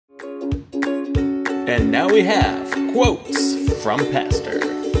And now we have quotes from Pastor.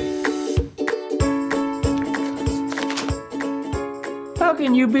 How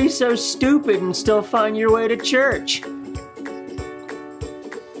can you be so stupid and still find your way to church?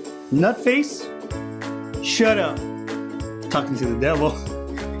 Nutface? Shut up. Talking to the devil.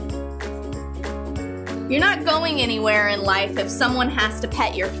 You're not going anywhere in life if someone has to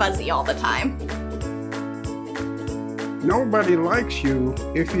pet your fuzzy all the time. Nobody likes you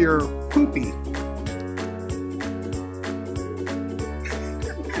if you're poopy.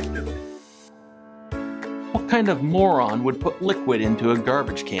 What kind of moron would put liquid into a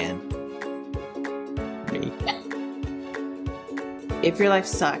garbage can? Me. If your life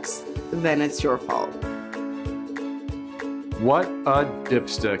sucks, then it's your fault. What a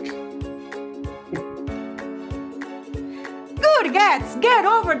dipstick. Good Gats, get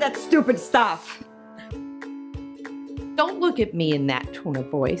over that stupid stuff. Don't look at me in that tone of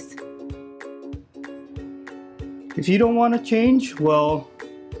voice. If you don't want to change, well,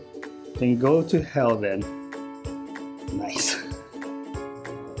 then go to hell then. Nice.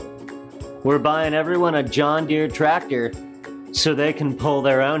 We're buying everyone a John Deere tractor so they can pull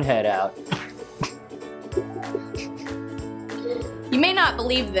their own head out. You may not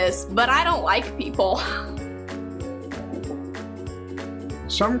believe this, but I don't like people.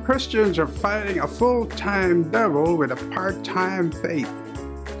 Some Christians are fighting a full-time devil with a part-time faith.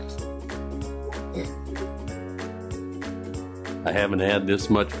 I haven't had this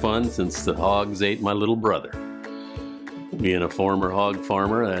much fun since the hogs ate my little brother. Being a former hog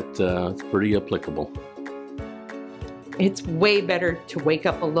farmer, that's pretty applicable. It's way better to wake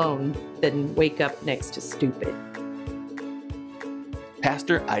up alone than wake up next to stupid.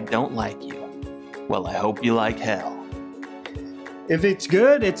 Pastor, I don't like you. Well, I hope you like hell. If it's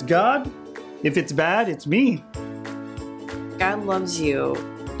good, it's God. If it's bad, it's me. God loves you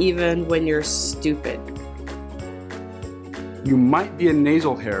even when you're stupid. You might be a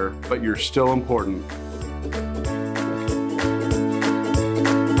nasal hair, but you're still important.